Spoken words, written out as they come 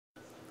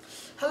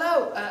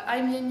Hello,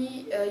 I'm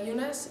Yanni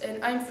Younes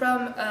and I'm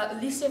from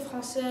Lycée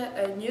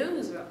Français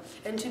News,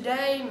 and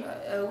today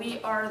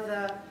we are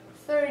the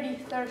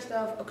 31st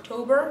of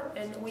October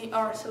and we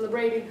are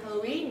celebrating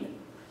Halloween,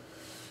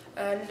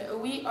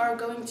 and we are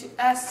going to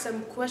ask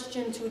some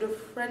questions to the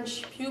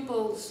French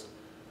pupils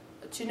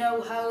to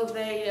know how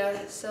they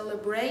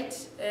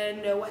celebrate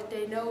and what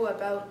they know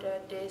about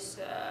this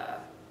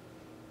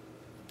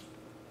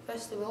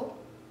festival.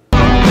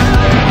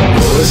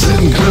 Boys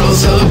and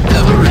girls of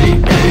every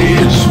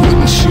age,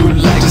 wouldn't you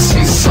like to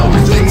see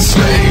something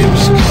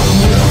strange? Come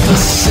with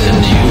us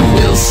and you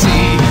will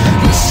see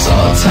this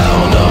our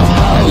town of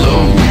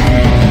Halloween.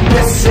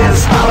 This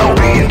is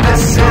Halloween,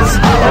 this is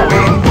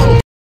Halloween.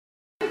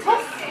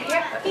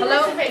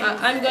 Hello,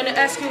 I'm going to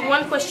ask you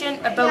one question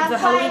about the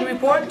Halloween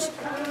report.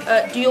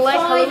 Do you like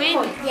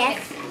Halloween? Yes.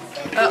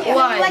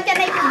 Why?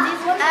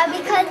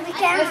 Because we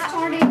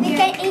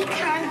can eat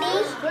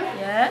candy.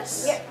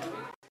 Yes.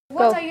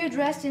 What are you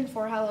dressed in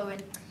for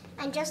Halloween?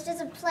 I'm dressed as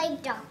a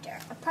plague doctor,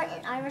 a part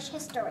in Irish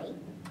history.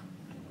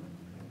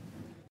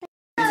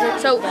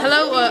 So,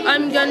 hello,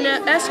 I'm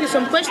gonna ask you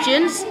some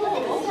questions.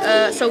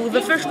 So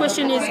the first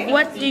question is,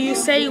 what do you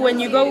say when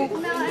you go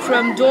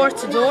from door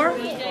to door?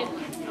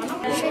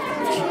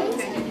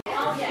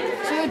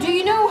 So, do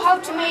you know how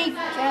to make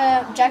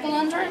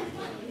jack-o'-lantern?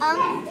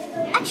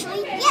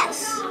 Actually,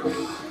 yes.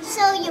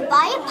 So you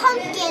buy a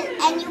pumpkin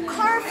and you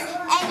cut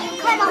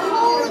a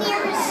hole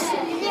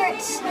near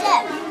its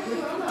stem.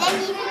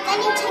 Then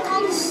you take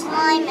all the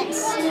slime and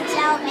seeds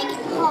out, make it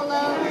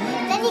hollow.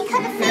 Then you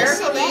cut a face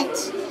in it.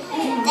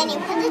 Then you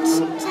put its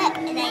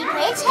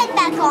head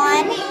back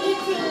on,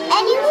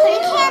 and you put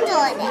a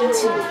candle in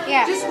it.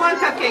 Yeah. Just one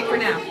cupcake for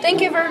now.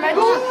 Thank you very much.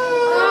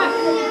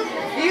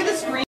 View the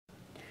screen.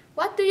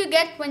 What do you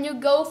get when you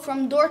go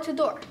from door to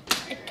door?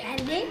 A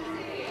candy?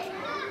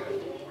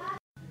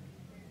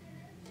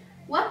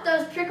 What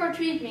does trick or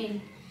treat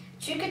mean?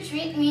 Trick or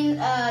treat means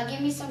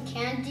give me some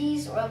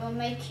candies or I will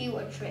make you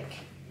a trick.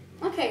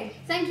 Okay,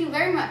 thank you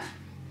very much.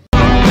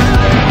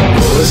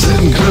 Boys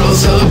and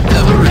girls of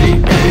every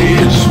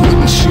age,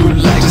 wouldn't you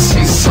like to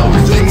see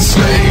something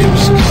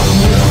strange? Come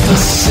with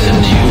us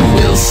and you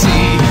will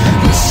see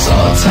this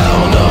our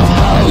town of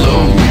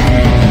Halloween.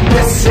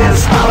 This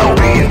is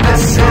Halloween,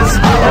 this is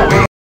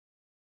Halloween.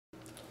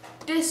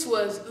 This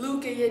was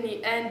Luc,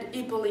 Yanni and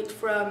Hippolyte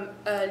from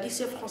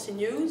Lycée Français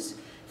News.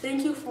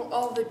 Thank you for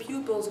all the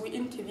pupils we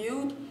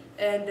interviewed,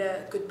 and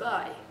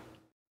goodbye.